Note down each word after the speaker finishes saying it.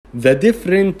The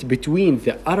difference between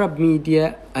the Arab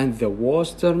media and the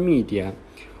Western media.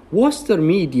 Western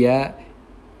media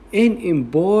an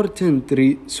important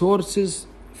resources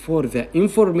for the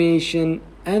information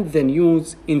and the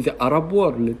news in the Arab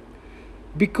world,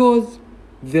 because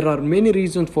there are many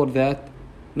reasons for that.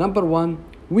 Number one,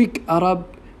 weak Arab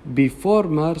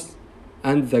performers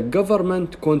and the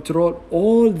government control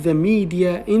all the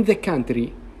media in the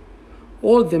country.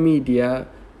 All the media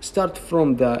start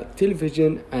from the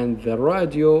television and the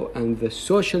radio and the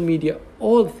social media,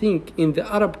 all think in the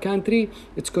Arab country,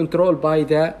 it's controlled by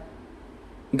the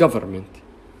government.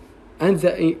 And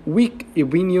the weak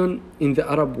opinion in the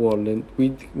Arab world,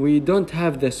 we don't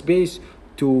have the space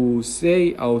to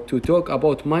say or to talk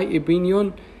about my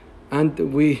opinion, and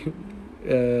the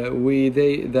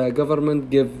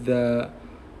government give the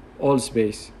all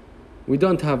space. We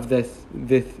don't have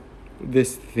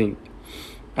this thing,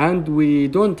 and we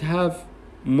don't have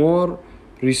more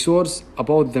resource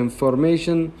about the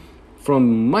information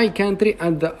from my country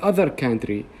and the other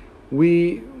country.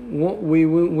 We want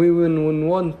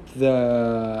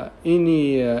the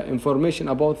any information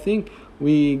about thing,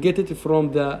 we get it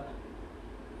from the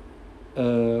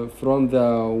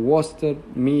Western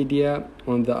media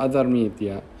on the other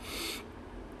media,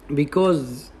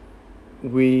 because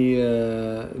we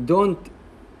don't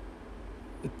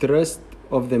trust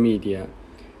of the media.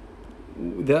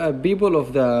 The people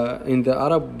of the in the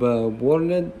Arab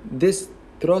world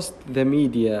distrust the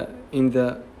media in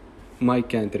the my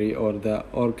country or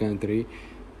our country,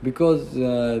 because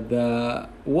the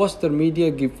Western media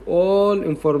give all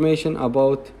information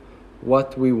about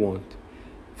what we want.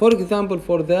 For example,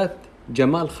 for that,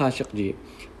 Jamal Khashoggi.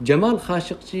 Jamal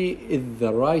Khashoggi is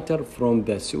the writer from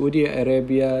the Saudi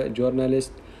Arabia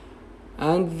journalist,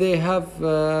 and they have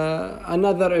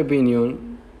another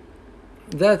opinion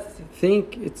that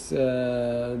think it's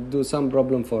do some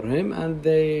problem for him, and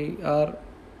the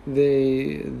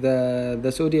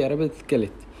Saudi Arabia kill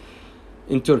it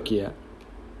in Turkey.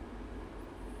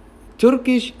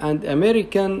 Turkish and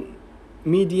American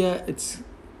media it's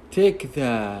take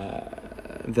the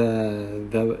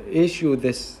issue,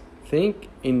 this thing,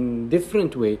 in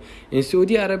different way. In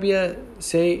Saudi Arabia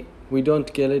say we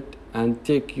don't kill it and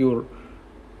take your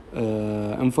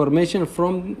information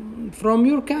from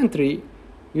your country.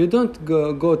 You don't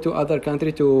go to other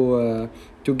country to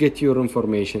get your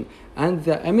information. And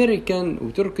the American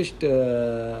or Turkish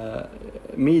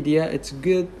media, it's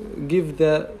good give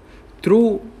the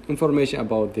true information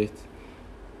about this.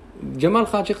 Jamal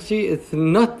Khashoggi is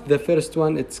not the first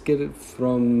one. It's killed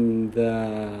from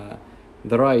the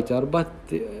writer, but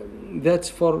that's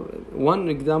for one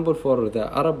example for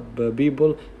the Arab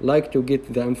people like to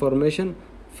get the information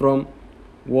from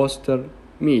Western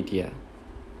media.